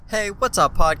Hey, what's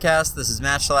up, podcast? This is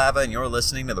Matt Shalava, and you're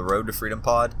listening to the Road to Freedom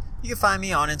Pod. You can find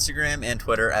me on Instagram and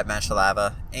Twitter at Matt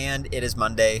Shalava, and it is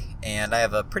Monday, and I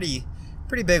have a pretty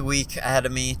big week ahead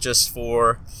of me just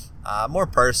for more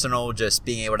personal, just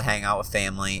being able to hang out with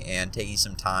family and taking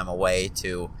some time away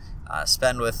to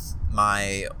spend with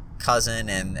my cousin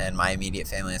and my immediate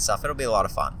family and stuff. It'll be a lot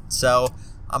of fun. So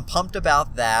I'm pumped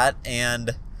about that,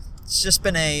 and it's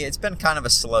been kind of a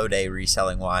slow day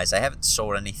reselling wise. I haven't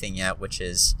sold anything yet, which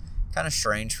is kind of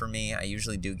strange for me. I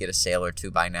usually do get a sale or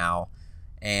two by now,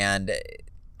 and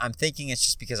I'm thinking it's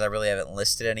just because I really haven't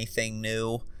listed anything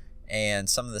new, and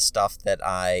some of the stuff that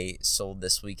I sold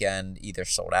this weekend either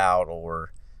sold out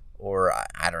or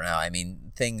I don't know. I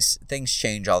mean, things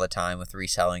change all the time with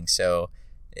reselling, so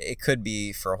it could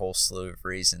be for a whole slew of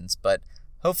reasons, but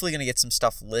hopefully going to get some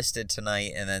stuff listed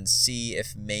tonight and then see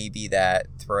if maybe that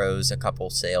throws a couple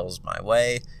sales my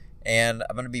way. And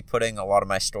I'm going to be putting a lot of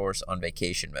my stores on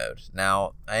vacation mode.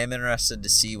 Now, I am interested to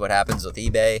see what happens with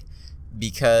eBay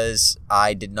because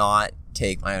I did not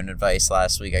take my own advice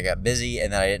last week. I got busy,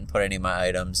 and then I didn't put any of my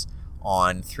items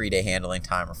on 3-day handling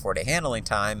time or 4-day handling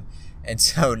time. And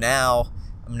so now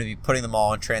I'm going to be putting them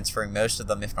all and transferring most of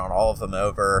them, if not all of them,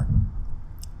 over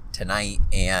tonight.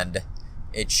 And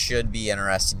it should be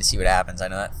interesting to see what happens. I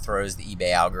know that throws the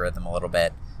eBay algorithm a little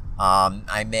bit.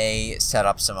 I may set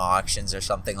up some auctions or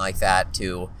something like that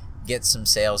to get some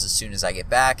sales as soon as I get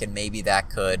back, and maybe that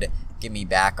could get me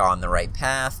back on the right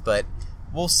path, but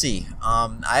we'll see.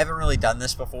 I haven't really done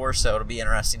this before, so it'll be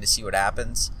interesting to see what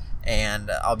happens, and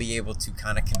I'll be able to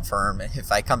kind of confirm.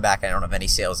 If I come back and I don't have any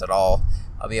sales at all,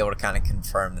 I'll be able to kind of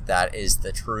confirm that is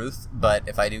the truth. But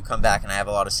if I do come back and I have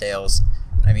a lot of sales,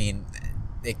 I mean,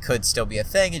 it could still be a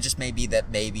thing. It just may be that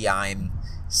maybe I'm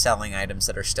selling items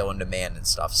that are still in demand and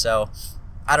stuff. So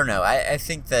I don't know. I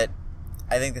think that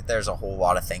there's a whole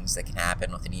lot of things that can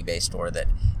happen with an eBay store that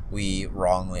we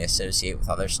wrongly associate with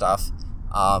other stuff.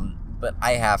 But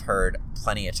I have heard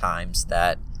plenty of times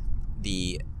that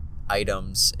the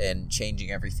items and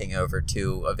changing everything over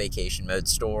to a vacation mode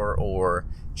store or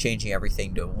changing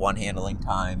everything to one handling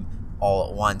time all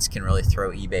at once can really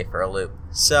throw eBay for a loop.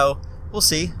 So we'll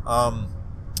see.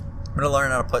 I'm going to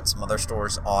learn how to put some other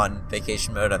stores on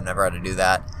vacation mode. I've never had to do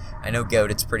that. I know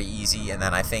Goat, it's pretty easy, and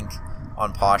then I think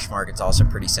on Poshmark it's also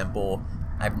pretty simple.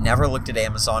 I've never looked at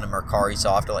Amazon and Mercari, so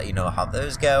I'll have to let you know how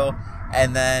those go.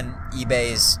 And then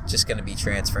eBay is just going to be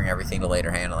transferring everything to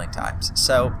later handling times.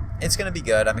 So it's going to be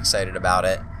good. I'm excited about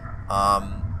it.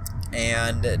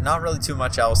 And not really too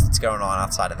much else that's going on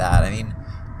outside of that. I mean,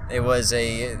 it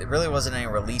really wasn't any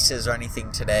releases or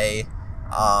anything today.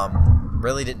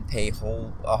 Really didn't pay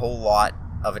a whole lot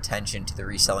of attention to the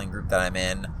reselling group that I'm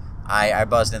in. I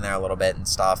buzzed in there a little bit and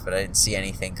stuff, but I didn't see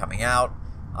anything coming out.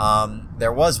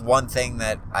 There was one thing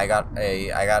that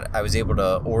I was able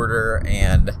to order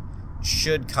and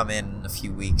should come in a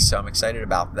few weeks, so I'm excited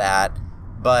about that.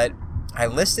 But I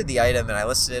listed the item and I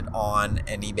listed it on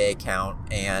an eBay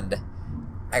account, and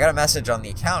I got a message on the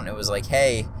account, and it was like,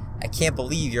 hey, I can't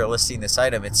believe you're listing this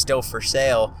item. It's still for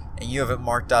sale, and you have it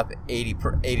marked up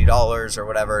 $80 or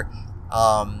whatever.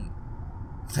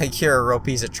 Like you're a real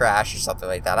piece of trash or something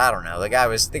like that. I don't know. The guy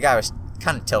was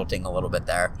kind of tilting a little bit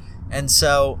there, and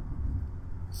so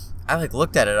I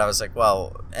looked at it. I was like,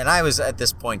 well, and I was at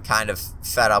this point kind of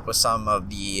fed up with some of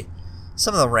the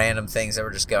random things that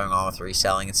were just going on with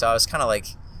reselling, and so I was kind of like,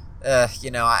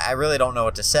 I really don't know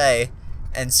what to say,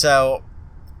 and so.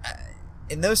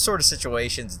 In those sort of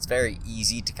situations, it's very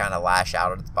easy to kind of lash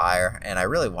out at the buyer, and I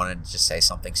really wanted to just say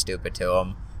something stupid to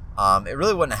him. It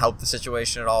really wouldn't have helped the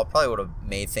situation at all. It probably would have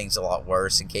made things a lot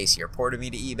worse in case he reported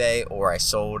me to eBay or I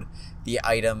sold the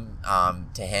item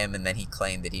to him and then he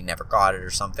claimed that he never got it or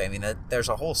something. I mean, there's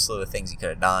a whole slew of things he could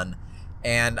have done,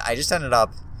 and I just ended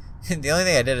up, the only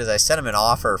thing I did is I sent him an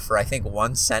offer for, I think,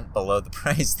 1 cent below the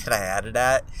price that I had it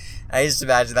at. I just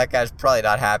imagine that guy's probably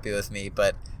not happy with me,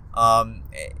 but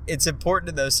it's important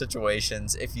in those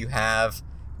situations if you have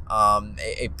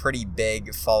a pretty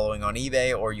big following on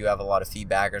eBay or you have a lot of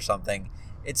feedback or something.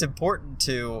 It's important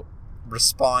to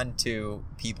respond to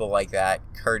people like that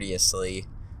courteously.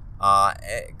 I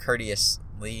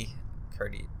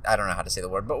don't know how to say the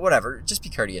word, but whatever. Just be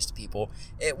courteous to people.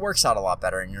 It works out a lot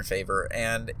better in your favor,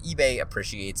 and eBay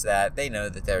appreciates that. They know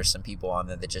that there's some people on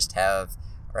there that just are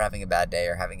having a bad day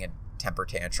or having a temper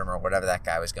tantrum or whatever that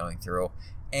guy was going through.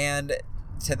 And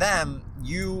to them,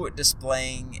 you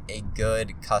displaying a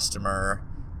good customer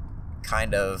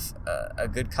a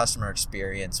good customer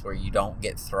experience where you don't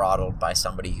get throttled by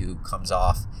somebody who comes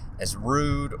off as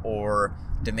rude or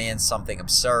demands something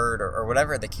absurd or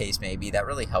whatever the case may be, that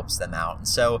really helps them out. And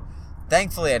so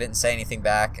Thankfully, I didn't say anything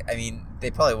back. I mean, they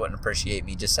probably wouldn't appreciate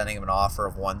me just sending them an offer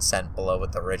of 1 cent below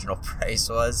what the original price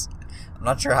was. I'm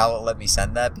not sure how it let me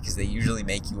send that because they usually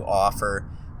make you offer,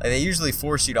 like they usually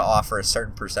force you to offer a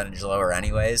certain percentage lower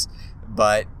anyways.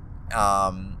 But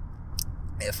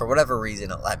for whatever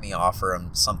reason, it let me offer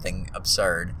them something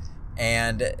absurd.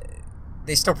 And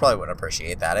they still probably wouldn't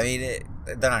appreciate that. I mean,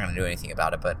 they're not going to do anything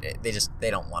about it, but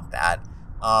they don't want that.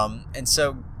 And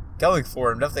so going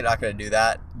forward, I'm definitely not going to do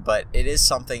that, but it is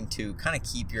something to kind of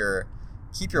keep your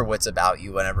wits about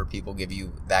you whenever people give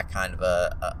you that kind of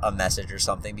a message or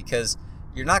something, because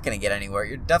you're not going to get anywhere.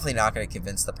 You're definitely not going to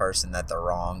convince the person that they're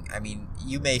wrong. I mean,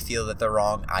 you may feel that they're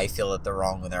wrong. I feel that they're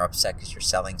wrong when they're upset because you're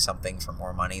selling something for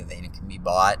more money than it can be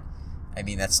bought. I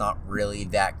mean, that's not really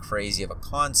that crazy of a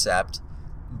concept,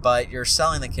 but you're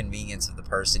selling the convenience of the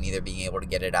person either being able to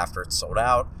get it after it's sold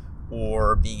out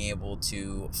or being able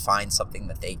to find something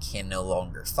that they can no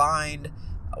longer find,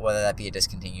 whether that be a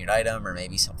discontinued item or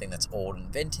maybe something that's old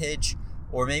and vintage,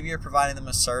 or maybe you're providing them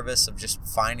a service of just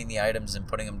finding the items and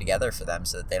putting them together for them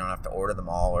so that they don't have to order them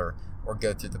all or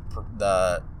go through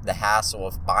the hassle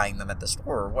of buying them at the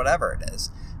store or whatever it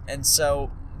is. And so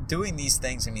doing these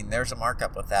things, I mean, there's a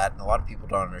markup with that, and a lot of people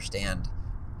don't understand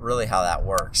really how that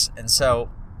works. And so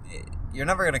you're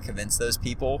never going to convince those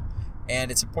people.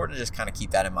 And it's important to just kind of keep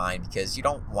that in mind because you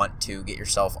don't want to get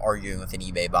yourself arguing with an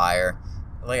eBay buyer.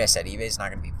 Like I said, eBay's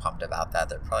not going to be pumped about that.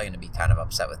 They're probably going to be kind of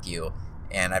upset with you.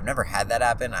 And I've never had that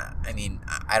happen. I mean,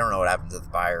 I don't know what happens if the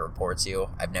buyer reports you.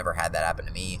 I've never had that happen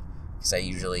to me because I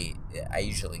usually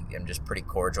am just pretty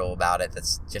cordial about it.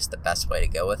 That's just the best way to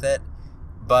go with it.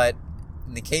 But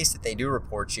in the case that they do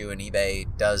report you and eBay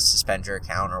does suspend your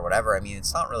account or whatever, I mean,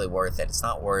 it's not really worth it. It's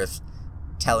not worth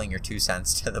telling your 2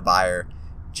 cents to the buyer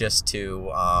just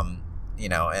to, and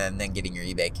then getting your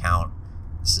eBay account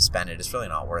suspended. It's really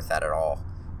not worth that at all.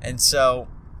 And so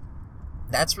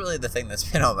that's really the thing that's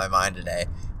been on my mind today.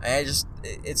 It's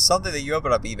something that you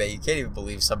open up eBay, you can't even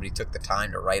believe somebody took the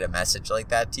time to write a message like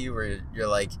that to you where you're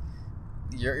like,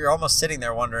 you're almost sitting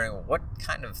there wondering, what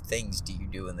kind of things do you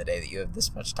do in the day that you have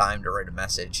this much time to write a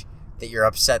message that you're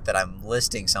upset that I'm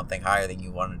listing something higher than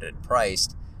you wanted it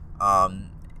priced? I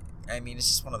mean, it's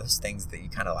just one of those things that you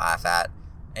kind of laugh at.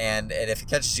 And if it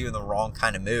catches you in the wrong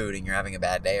kind of mood and you're having a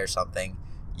bad day or something,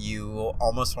 you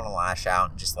almost want to lash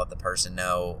out and just let the person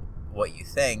know what you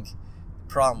think. The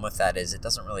problem with that is it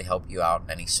doesn't really help you out in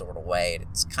any sort of way.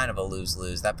 It's kind of a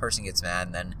lose-lose. That person gets mad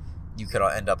and then you could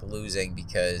end up losing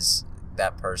because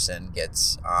that person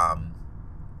gets,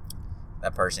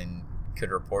 that person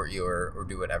could report you or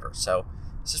do whatever. So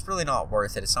it's just really not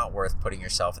worth it. It's not worth putting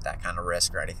yourself at that kind of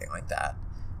risk or anything like that.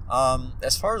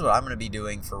 As far as what I'm going to be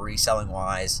doing for reselling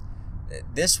wise,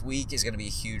 this week is going to be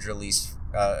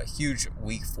a huge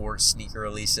week for sneaker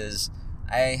releases.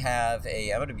 I'm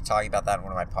going to be talking about that in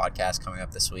one of my podcasts coming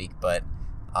up this week, but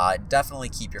definitely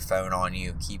keep your phone on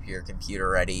you, keep your computer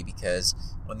ready, because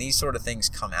when these sort of things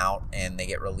come out and they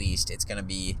get released, it's going to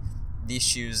be, these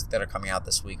shoes that are coming out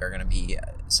this week are going to be,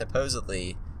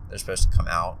 supposedly, they're supposed to come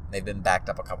out. They've been backed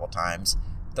up a couple times.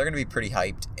 They're going to be pretty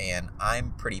hyped, and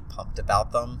I'm pretty pumped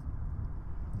about them.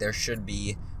 There should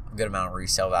be a good amount of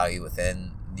resale value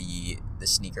within the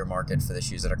sneaker market for the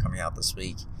shoes that are coming out this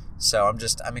week. So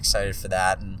I'm excited for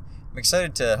that, and I'm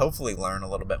excited to hopefully learn a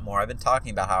little bit more. I've been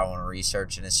talking about how I want to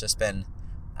research, and it's just been,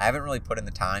 I haven't really put in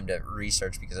the time to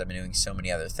research because I've been doing so many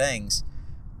other things,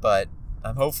 but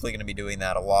I'm hopefully going to be doing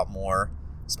that a lot more,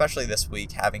 especially this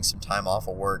week, having some time off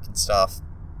of work and stuff.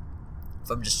 If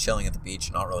I'm just chilling at the beach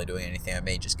and not really doing anything, I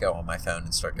may just go on my phone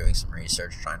and start doing some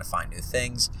research, trying to find new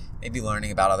things, maybe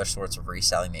learning about other sorts of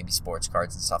reselling, maybe sports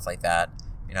cards and stuff like that.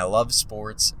 I mean, I love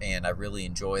sports and I really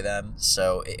enjoy them,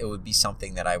 so it would be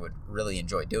something that I would really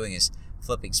enjoy doing is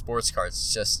flipping sports cards.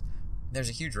 It's just, there's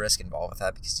a huge risk involved with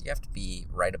that because you have to be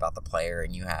right about the player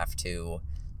and you have to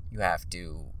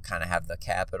kind of have the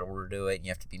capital to do it, and you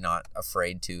have to be not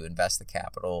afraid to invest the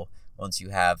capital once you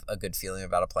have a good feeling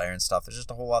about a player and stuff. There's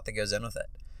just a whole lot that goes in with it.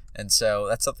 And so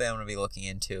that's something I'm going to be looking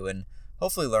into and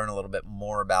hopefully learn a little bit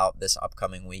more about this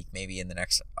upcoming week, maybe in the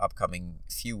next upcoming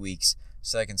few weeks,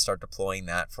 so I can start deploying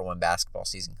that for when basketball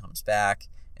season comes back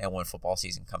and when football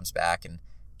season comes back. And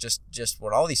just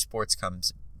when all these sports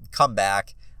come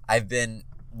back, I've been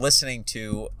listening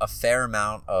to a fair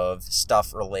amount of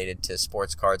stuff related to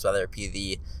sports cards, whether it be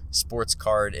the Sports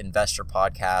Card Investor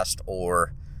podcast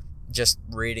or just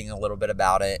reading a little bit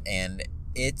about it. And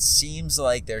it seems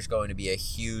like there's going to be a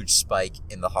huge spike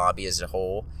in the hobby as a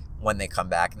whole when they come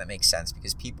back. And that makes sense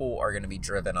because people are going to be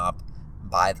driven up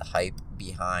by the hype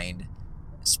behind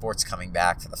sports coming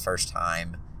back for the first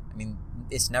time. I mean,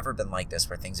 it's never been like this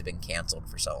where things have been canceled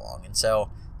for so long. And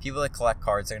so people that collect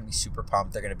cards, they're going to be super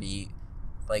pumped. They're going to be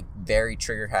like very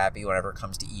trigger happy whenever it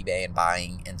comes to eBay and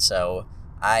buying. And so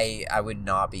I would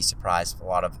not be surprised if a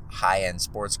lot of high-end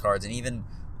sports cards and even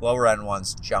lower-end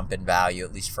ones jump in value,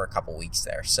 at least for a couple weeks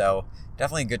there. So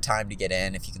definitely a good time to get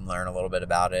in if you can learn a little bit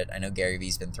about it. I know Gary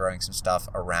Vee's been throwing some stuff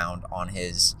around on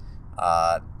his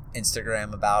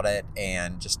Instagram about it,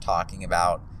 and just talking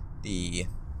about the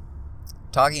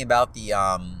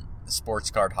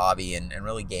sports card hobby and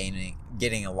really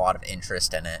getting a lot of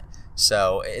interest in it.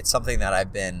 So it's something that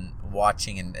I've been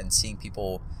watching and seeing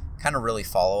people kind of really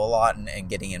follow a lot and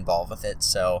getting involved with it.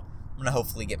 So I'm going to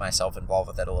hopefully get myself involved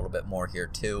with it a little bit more here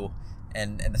too.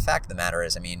 And the fact of the matter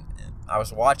is, I mean, I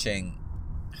was watching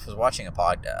a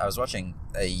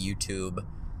YouTube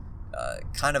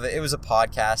it was a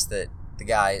podcast that the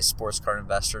guy, Sports Card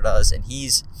Investor, does, and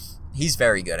he's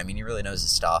very good. I mean, he really knows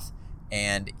his stuff.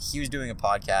 And he was doing a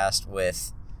podcast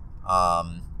with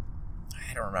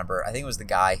I don't remember. I think it was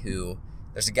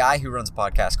there's a guy who runs a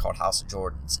podcast called House of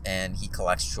Jordans, and he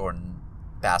collects Jordan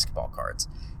basketball cards.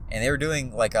 And they were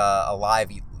doing like a live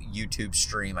YouTube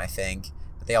stream, I think,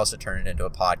 but they also turned it into a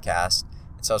podcast.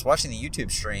 And so I was watching the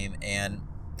YouTube stream, and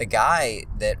the guy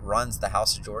that runs the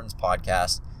House of Jordans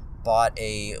podcast bought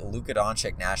a Luka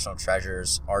Doncic National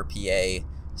Treasures RPA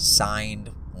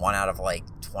signed, one out of like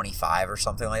 25 or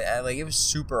something like that. Like, it was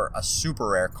a super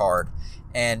rare card.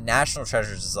 And National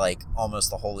Treasures is like almost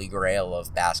the holy grail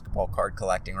of basketball card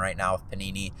collecting right now with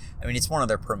Panini. I mean, it's one of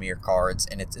their premier cards,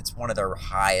 and it's one of their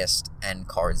highest end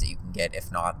cards that you can get,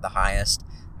 if not the highest.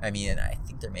 I mean, I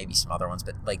think there may be some other ones,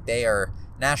 but like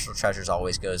National Treasures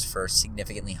always goes for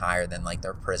significantly higher than like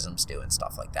their Prisms do and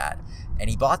stuff like that. And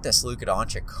he bought this Luka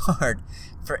Doncic card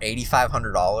for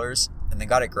 $8,500, and they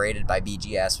got it graded by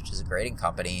BGS, which is a grading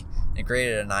company, and it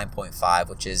graded at a 9.5,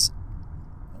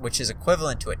 which is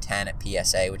equivalent to a 10 at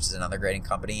PSA, which is another grading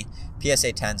company.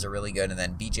 PSA 10s are really good, and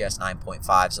then BGS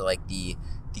 9.5s are like the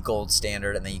gold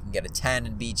standard, and then you can get a 10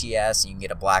 in BGS, and you can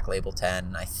get a Black Label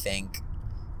 10, I think,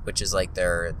 which is like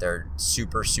their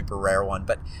super, super rare one.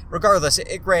 But regardless,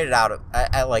 it graded out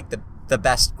at like the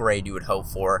best grade you would hope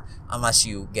for, unless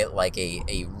you get like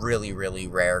a really, really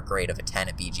rare grade of a 10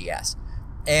 at BGS.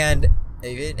 And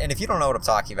if you don't know what I'm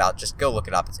talking about, just go look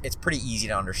it up. It's pretty easy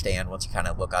to understand once you kind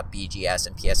of look up BGS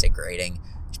and PSA grading.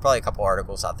 There's probably a couple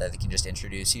articles out there that can just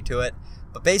introduce you to it.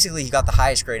 But basically, he got the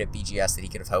highest grade at BGS that he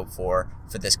could have hoped for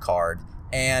this card.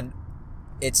 And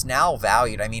it's now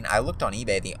valued. I mean, I looked on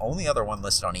eBay. The only other one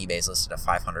listed on eBay is listed at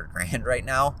 $500,000 right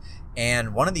now.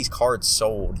 And one of these cards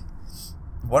sold,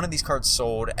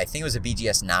 I think it was a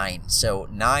BGS 9. So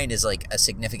 9 is like a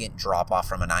significant drop off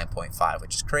from a 9.5,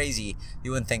 which is crazy. You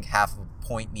wouldn't think half a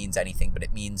point means anything, but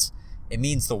it means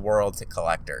the world to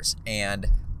collectors. And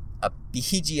a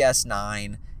BGS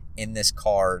 9 in this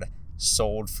card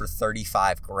sold for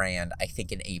 $35,000, I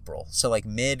think, in April. So like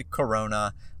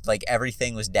mid-corona, like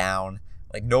everything was down.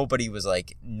 Like nobody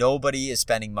is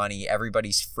spending money.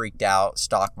 Everybody's freaked out.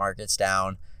 Stock market's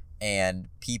down, and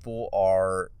people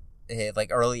are like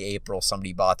early April,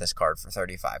 somebody bought this card for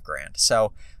 $35,000.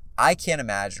 So I can't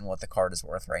imagine what the card is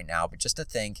worth right now, but just to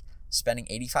think, spending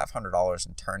 $8,500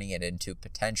 and turning it into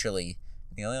potentially,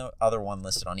 the only other one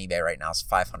listed on eBay right now is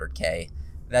 $500K.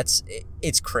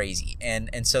 It's crazy.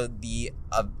 And so the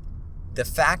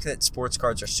fact that sports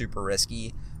cards are super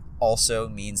risky also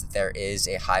means that there is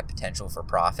a high potential for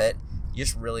profit. You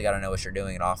just really got to know what you're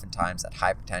doing, and oftentimes that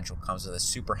high potential comes with a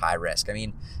super high risk. I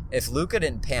mean, if Luka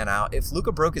didn't pan out, if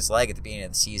Luka broke his leg at the beginning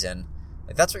of the season,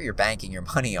 like that's what you're banking your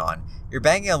money on. You're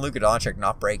banking on Luka Doncic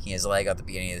not breaking his leg at the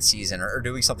beginning of the season, or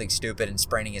doing something stupid and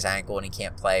spraining his ankle and he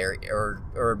can't play,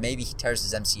 or maybe he tears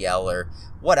his MCL or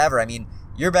whatever. I mean,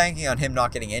 you're banking on him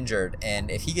not getting injured,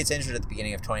 and if he gets injured at the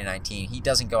beginning of 2019, he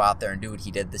doesn't go out there and do what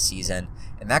he did this season,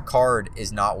 and that card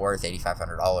is not worth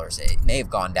 $8,500. It may have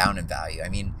gone down in value. I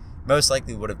mean, most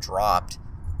likely would have dropped.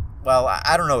 Well,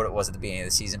 I don't know what it was at the beginning of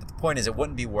the season, but the point is it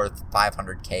wouldn't be worth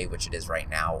 $500K, which it is right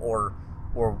now, or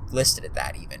listed at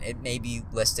that even. It may be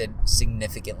listed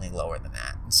significantly lower than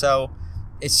that. And so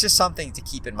it's just something to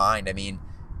keep in mind. I mean,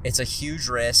 it's a huge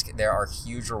risk. There are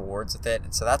huge rewards with it.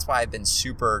 And so that's why I've been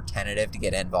super tentative to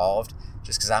get involved,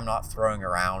 just because I'm not throwing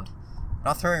around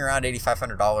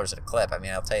 $8,500 at a clip. I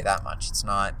mean, I'll tell you that much. It's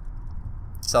not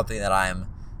something that I'm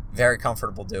very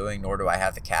comfortable doing, nor do I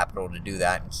have the capital to do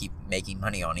that and keep making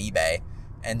money on eBay.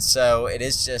 And so it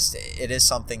is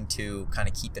something to kind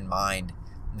of keep in mind,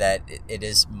 that it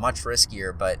is much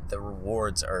riskier, but the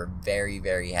rewards are very,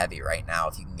 very heavy right now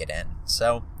if you can get in.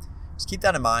 So just keep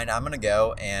that in mind. I'm going to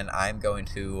go, and I'm going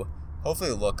to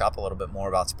hopefully look up a little bit more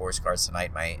about sports cards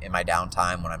tonight in my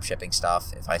downtime when I'm shipping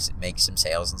stuff, if I make some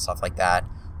sales and stuff like that,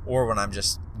 or when I'm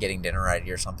just getting dinner ready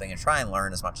or something and try and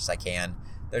learn as much as I can.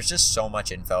 There's just so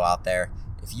much info out there.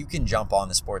 If you can jump on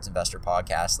the Sports Investor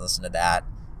podcast and listen to that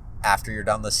after you're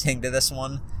done listening to this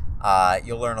one,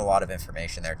 you'll learn a lot of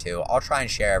information there too. I'll try and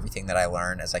share everything that I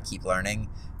learn as I keep learning,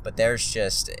 but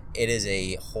it is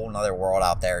a whole nother world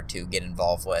out there to get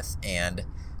involved with. And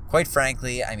quite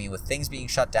frankly, I mean, with things being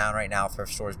shut down right now,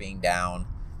 thrift stores being down,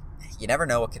 you never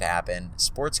know what could happen.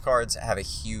 Sports cards have a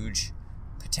huge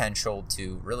potential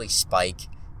to really spike,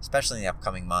 especially in the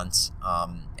upcoming months.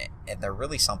 And they're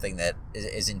really something that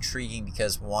is intriguing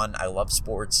because, one, I love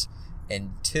sports,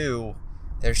 and two,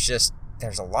 there's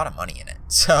a lot of money in it.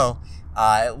 So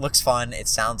it looks fun, it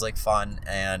sounds like fun,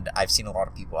 and I've seen a lot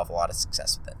of people have a lot of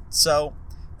success with it. So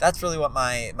that's really what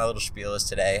my little spiel is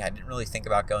today. I didn't really think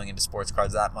about going into sports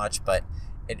cards that much, but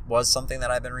it was something that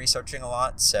I've been researching a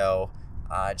lot. So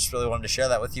I just really wanted to share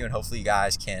that with you, and hopefully you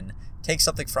guys can take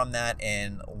something from that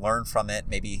and learn from it.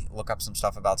 Maybe look up some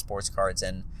stuff about sports cards,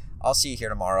 and I'll see you here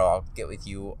tomorrow. I'll get with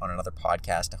you on another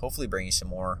podcast to hopefully bring you some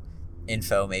more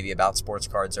info, maybe about sports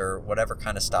cards or whatever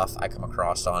kind of stuff I come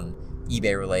across on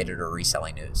eBay related or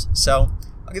reselling news. So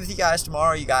I'll get with you guys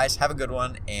tomorrow. You guys have a good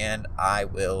one, and I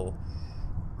will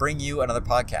bring you another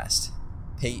podcast.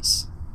 Peace.